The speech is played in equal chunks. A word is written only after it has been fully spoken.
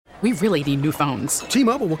We really need new phones.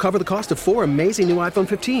 T-Mobile will cover the cost of 4 amazing new iPhone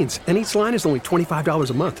 15s, and each line is only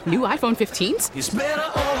 $25 a month. New iPhone 15s? It's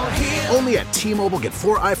better over here. Only at T-Mobile, get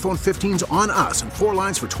 4 iPhone 15s on us and 4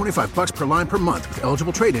 lines for $25 per line per month with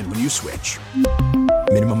eligible trade-in when you switch.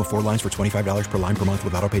 Minimum of 4 lines for $25 per line per month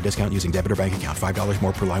with autopay discount using debit or bank account. $5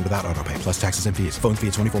 more per line without autopay, plus taxes and fees. Phone fee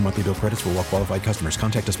at 24 monthly bill credits for well-qualified customers.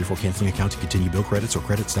 Contact us before canceling account to continue bill credits or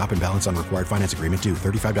credit stop and balance on required finance agreement due.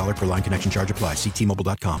 $35 per line connection charge applies. See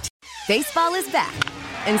T-Mobile.com. Baseball is back,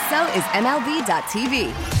 and so is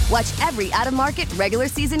MLB.tv. Watch every out-of-market regular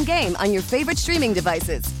season game on your favorite streaming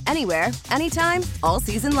devices. Anywhere, anytime, all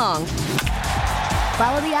season long.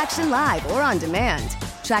 Follow the action live or on demand.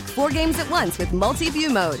 Track 4 games at once with multi-view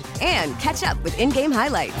mode and catch up with in-game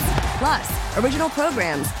highlights. Plus, original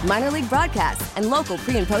programs, minor league broadcasts, and local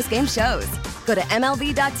pre- and post-game shows. Go to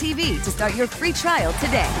MLB.tv to start your free trial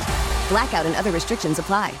today. Blackout and other restrictions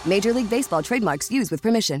apply. Major League Baseball trademarks used with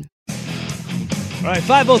permission. All right,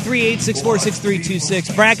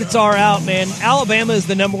 503-864-6326. Brackets are out, man. Alabama is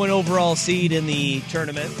the number 1 overall seed in the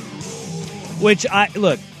tournament, which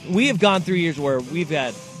look, we have gone through years where we've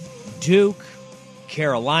had Duke,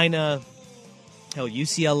 Carolina, hell,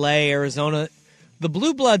 UCLA, Arizona, the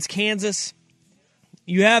Blue Bloods, Kansas.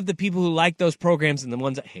 You have the people who like those programs and the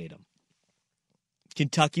ones that hate them.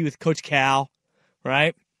 Kentucky with Coach Cal,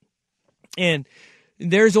 right? And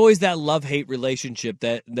there's always that love-hate relationship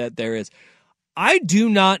that there is. I do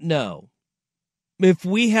not know if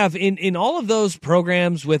we have, in all of those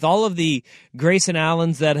programs, with all of the Grayson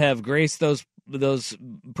Allens that have graced those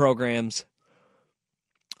programs,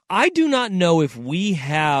 I do not know if we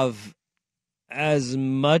have as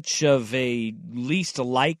much of a least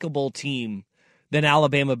likable team than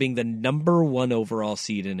Alabama being the number 1 overall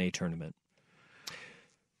seed in a tournament.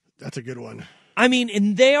 That's a good one. I mean,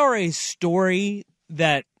 and they are a story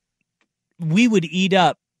that we would eat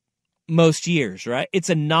up most years, right? It's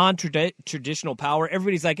a non-traditional power.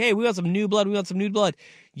 Everybody's like, hey, we want some new blood. We want some new blood.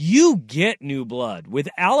 You get new blood with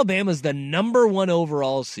Alabama's the number 1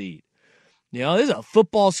 overall seed. You know, this is a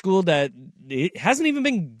football school that it hasn't even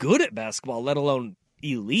been good at basketball, let alone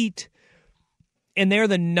elite. And they're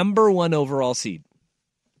the number 1 overall seed.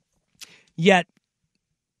 Yet,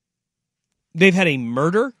 they've had a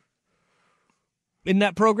murder in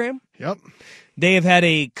that program. Yep. They have had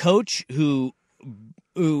a coach who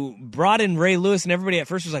brought in Ray Lewis, and everybody at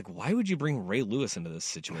first was like, why would you bring Ray Lewis into this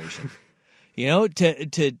situation? You know,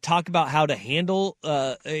 to talk about how to handle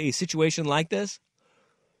a situation like this.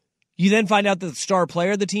 You then find out that the star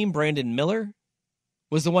player of the team, Brandon Miller,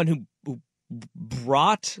 was the one who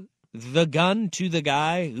brought the gun to the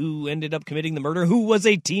guy who ended up committing the murder, who was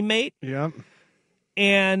a teammate. Yep.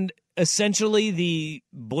 And essentially the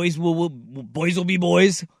boys will be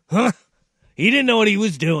boys. Huh? He didn't know what he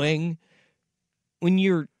was doing. When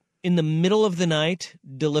you're in the middle of the night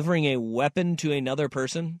delivering a weapon to another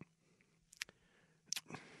person,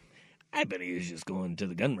 I bet he was just going to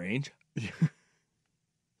the gun range.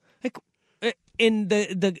 Like, in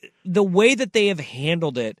the way that they have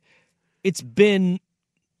handled it, it's been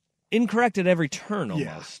incorrect at every turn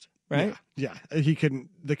almost, right? Yeah.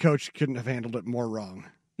 The coach couldn't have handled it more wrong.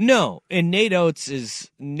 No, and Nate Oates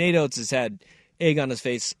has had egg on his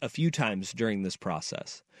face a few times during this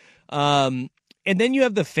process. And then you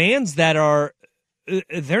have the fans that are,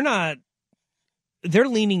 they're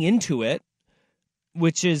leaning into it,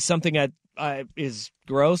 which is something is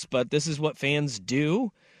gross, but this is what fans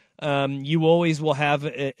do. You always will have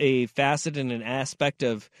a facet and an aspect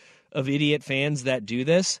of idiot fans that do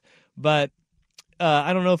this. But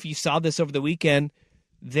I don't know if you saw this over the weekend.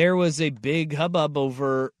 There was a big hubbub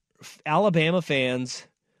over Alabama fans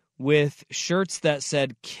with shirts that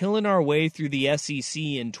said, "Killing our way through the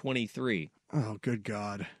SEC in 23." Oh, good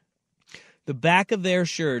God. The back of their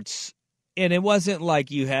shirts, and it wasn't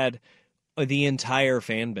like you had the entire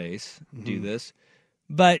fan base do this,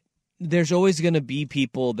 but there's always going to be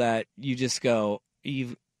people that you just go,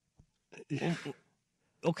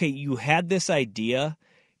 okay, you had this idea,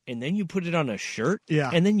 and then you put it on a shirt,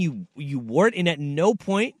 and then you wore it, and at no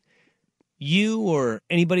point you or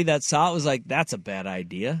anybody that saw it was like, that's a bad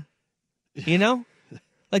idea. You know?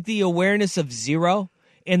 Like the awareness of zero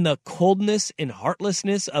and the coldness and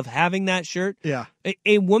heartlessness of having that shirt. Yeah.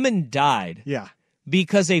 A woman died. Yeah.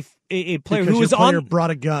 Because a player because who was on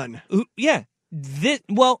brought a gun.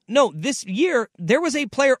 This year there was a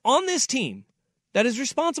player on this team that is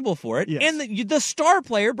responsible for it. Yes. And the star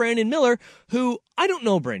player, Brandon Miller, who I don't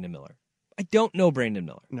know Brandon Miller.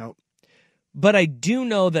 No. But I do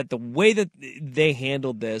know that the way that they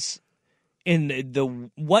handled this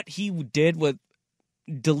and what he did with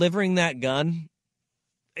delivering that gun,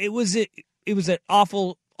 it was an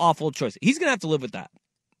awful awful choice. He's going to have to live with that,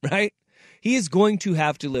 right? He is going to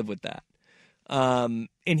have to live with that. And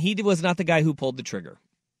he was not the guy who pulled the trigger.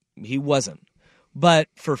 He wasn't. But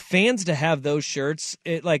for fans to have those shirts,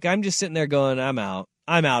 I'm just sitting there going, I'm out.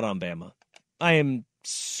 I'm out on Bama. I am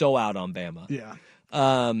so out on Bama.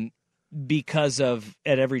 Yeah. Because of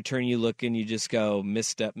at every turn you look and you just go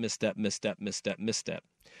misstep.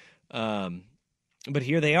 But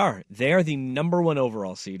here they are. They are the number 1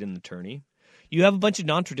 overall seed in the tourney. You have a bunch of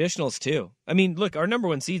non-traditionals too. I mean, look, our number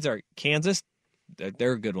 1 seeds are Kansas.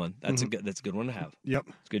 They're a good one. That's a good one to have. Yep.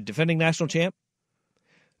 It's good. Defending national champ.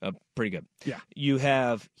 Pretty good. Yeah. You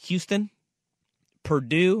have Houston,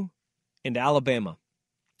 Purdue, and Alabama.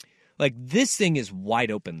 Like, this thing is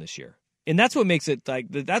wide open this year. And that's what makes it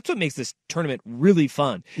that's what makes this tournament really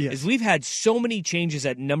fun. Yes. Is we've had so many changes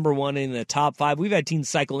at number 1 in the top 5. We've had teams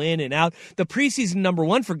cycle in and out. The preseason number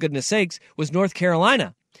 1, for goodness sakes, was North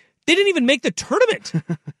Carolina. They didn't even make the tournament.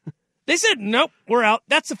 They said, nope, we're out.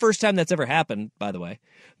 That's the first time that's ever happened, by the way.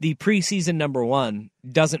 The preseason number 1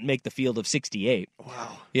 doesn't make the field of 68.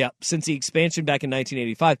 Wow. Yeah, since the expansion back in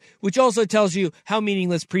 1985, which also tells you how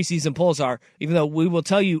meaningless preseason polls are, even though we will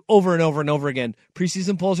tell you over and over and over again,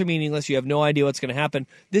 preseason polls are meaningless. You have no idea what's going to happen.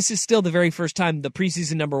 This is still the very first time the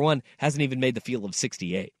preseason number 1 hasn't even made the field of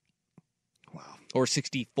 68. Wow. Or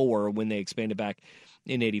 64 when they expanded back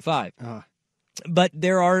in 85. Uh-huh. But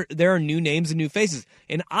there are new names and new faces.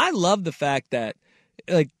 And I love the fact that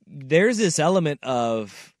there's this element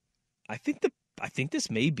of I think this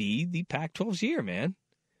may be the Pac-12's year, man.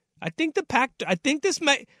 I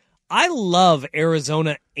love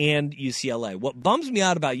Arizona and UCLA. What bums me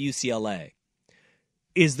out about UCLA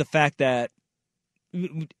is the fact that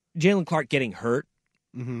Jalen Clark getting hurt.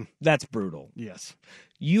 Mm-hmm. That's brutal. Yes.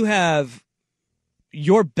 You have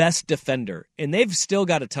your best defender, and they've still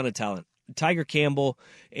got a ton of talent. Tiger Campbell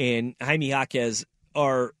and Jaime Jaquez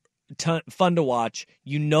are fun to watch.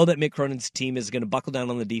 You know that Mick Cronin's team is going to buckle down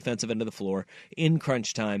on the defensive end of the floor in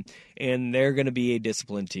crunch time, and they're going to be a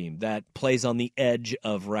disciplined team that plays on the edge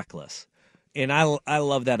of reckless. And I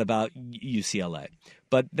love that about UCLA.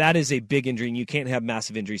 But that is a big injury, and you can't have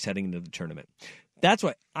massive injuries heading into the tournament. That's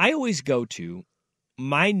why I always go to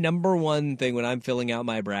my number 1 thing when I'm filling out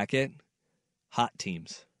my bracket, hot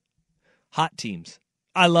teams. Hot teams.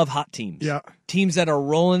 I love hot teams. Yeah. Teams that are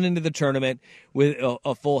rolling into the tournament with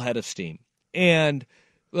a full head of steam. And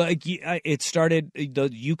it started, the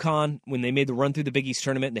UConn, when they made the run through the Big East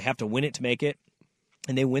tournament, and they have to win it to make it,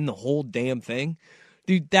 and they win the whole damn thing.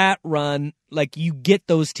 Dude, that run, you get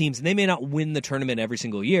those teams, and they may not win the tournament every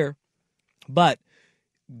single year, but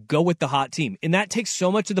go with the hot team. And that takes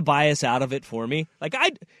so much of the bias out of it for me.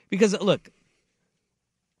 Because, look,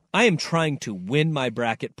 I am trying to win my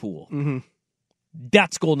bracket pool. Mm-hmm.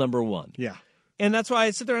 That's goal number 1. Yeah. And that's why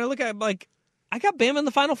I sit there and I look at it I got Bama in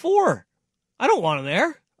the Final Four. I don't want him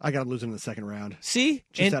there. I got to lose him in the second round. See?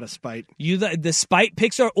 Just out of spite. The spite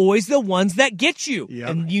picks are always the ones that get you. Yep.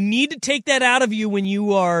 And you need to take that out of you when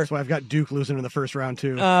you are... That's why I've got Duke losing in the first round,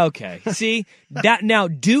 too. Okay. See? Now,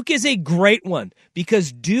 Duke is a great one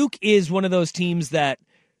because Duke is one of those teams that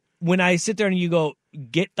when I sit there and you go,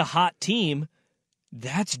 get the hot team,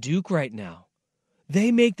 that's Duke right now.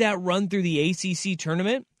 They make that run through the ACC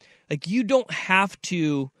tournament. You don't have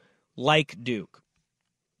to like Duke.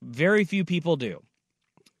 Very few people do.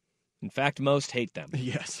 In fact, most hate them.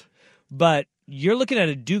 Yes. But you're looking at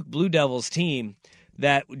a Duke Blue Devils team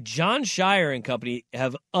that John Shire and company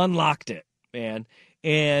have unlocked it, man.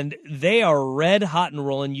 And they are red hot and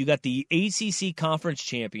rolling. You got the ACC conference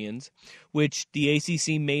champions, which the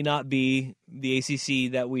ACC may not be the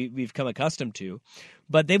ACC that we've come accustomed to,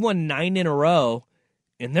 but they've won 9 in a row.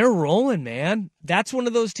 And they're rolling, man. That's one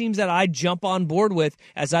of those teams that I jump on board with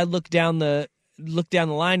as I look down the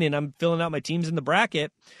line and I'm filling out my teams in the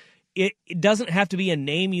bracket. It doesn't have to be a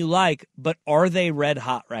name you like, but are they red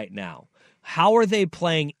hot right now? How are they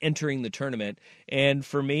playing entering the tournament? And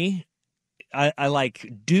for me, I like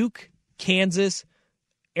Duke, Kansas,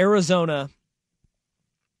 Arizona,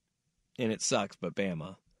 and it sucks, but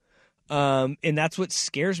Bama. And that's what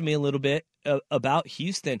scares me a little bit about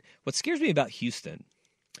Houston. What scares me about Houston,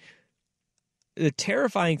 the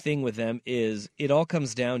terrifying thing with them is it all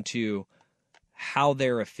comes down to how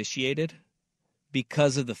they're officiated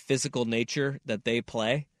because of the physical nature that they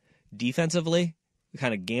play defensively,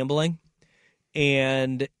 kind of gambling,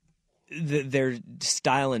 and their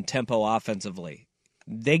style and tempo offensively.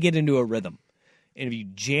 They get into a rhythm. And if you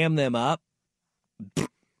jam them up,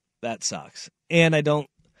 that sucks. And I don't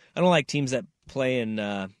like teams that play in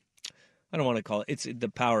I don't want to call it, it's the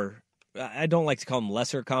power I don't like to call them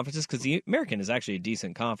lesser conferences because the American is actually a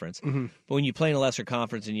decent conference. Mm-hmm. But when you play in a lesser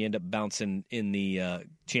conference and you end up bouncing in the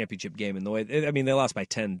championship game, in the way they lost by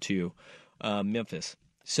 10 to Memphis.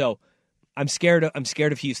 So I'm scared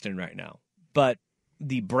of Houston right now. But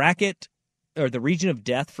the bracket or the region of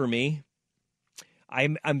death for me,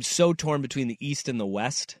 I'm so torn between the East and the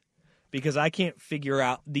West because I can't figure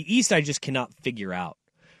out the East. I just cannot figure out.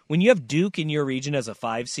 When you have Duke in your region as a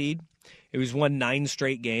 5 seed, it was won 9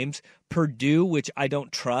 straight games. Purdue, which I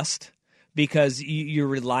don't trust because your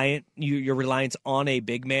reliance on a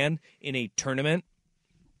big man in a tournament.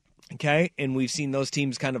 Okay, and we've seen those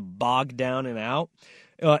teams kind of bog down and out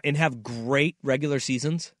and have great regular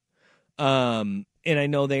seasons. And I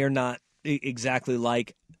know they are not exactly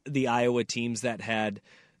like the Iowa teams that had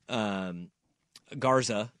Luka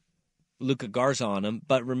Garza on them.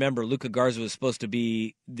 But remember, Luka Garza was supposed to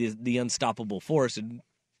be the unstoppable force, and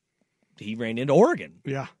he ran into Oregon.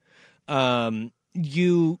 Yeah. And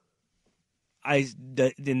they're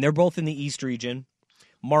both in the East region.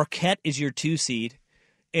 Marquette is your 2 seed,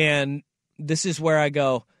 and this is where I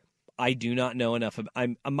go, I do not know enough.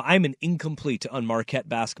 I'm an incomplete on Marquette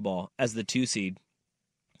basketball as the 2 seed.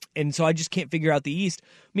 And so I just can't figure out the East.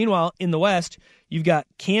 Meanwhile, in the West, you've got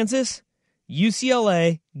Kansas,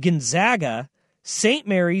 UCLA, Gonzaga, St.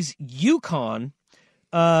 Mary's, UConn,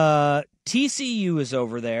 TCU is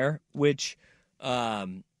over there, which,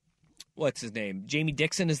 what's his name? Jamie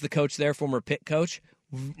Dixon is the coach there, former Pitt coach.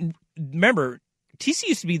 Remember, TCU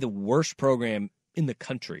used to be the worst program in the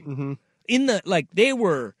country. Mm-hmm. They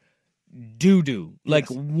were doo-doo. Like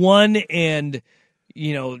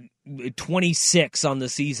 1-26 on the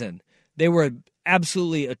season. They were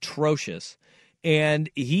absolutely atrocious. And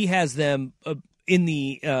he has them in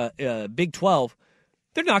the Big 12.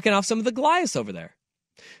 They're knocking off some of the Goliaths over there.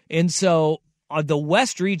 And so the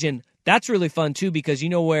West region, that's really fun too because you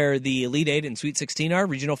know where the Elite 8 and Sweet 16 are,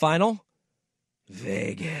 regional final?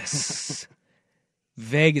 Vegas.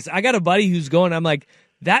 Vegas. I got a buddy who's going, I'm like,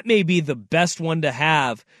 that may be the best one to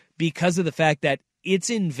have because of the fact that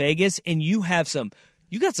it's in Vegas and you got some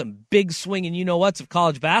big swing and of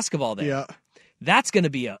college basketball there. Yeah. That's going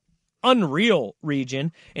to be a unreal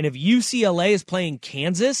region. And if UCLA is playing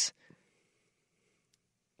Kansas,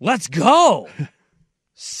 let's go.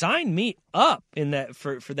 Sign me up in that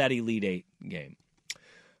for that Elite 8 game.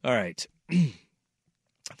 All right.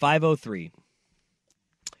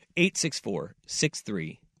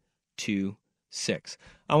 503-864-6326.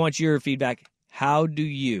 I want your feedback. How do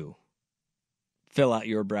you fill out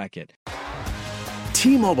your bracket?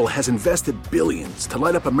 T-Mobile has invested billions to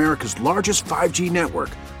light up America's largest 5G network,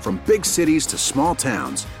 from big cities to small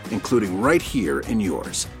towns, including right here in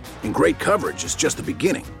yours. And great coverage is just the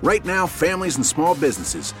beginning. Right now, families and small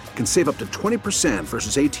businesses can save up to 20%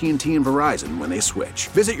 versus AT&T and Verizon when they switch.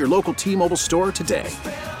 Visit your local T-Mobile store today.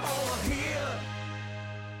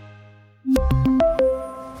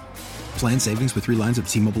 Plan savings with 3 lines of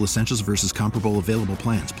T-Mobile Essentials versus comparable available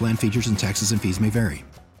plans. Plan features and taxes and fees may vary.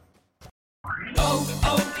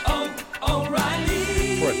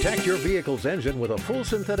 Protect your vehicle's engine with a full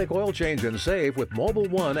synthetic oil change and save with Mobil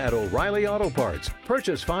 1 at O'Reilly Auto Parts.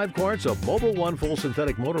 Purchase 5 quarts of Mobil 1 full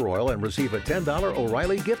synthetic motor oil and receive a $10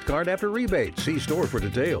 O'Reilly gift card after rebate. See store for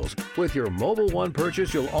details. With your Mobil 1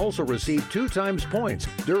 purchase, you'll also receive 2 times points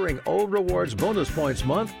during O Rewards Bonus Points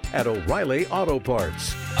Month at O'Reilly Auto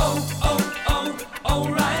Parts.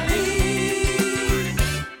 O'Reilly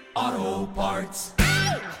Auto Parts.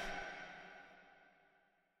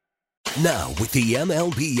 Now, with the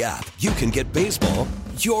MLB app, you can get baseball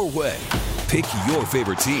your way. Pick your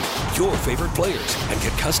favorite team, your favorite players, and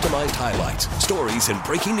get customized highlights, stories, and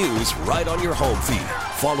breaking news right on your home feed.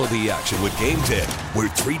 Follow the action with Game 10, where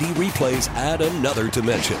 3D replays add another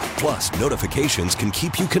dimension. Plus, notifications can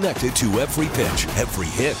keep you connected to every pitch, every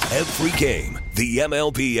hit, every game. The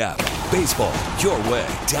MLB app. Baseball your way.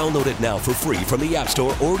 Download it now for free from the App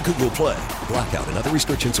Store or Google Play. Blackout and other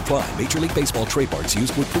restrictions apply. Major League Baseball trademarks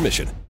used with permission.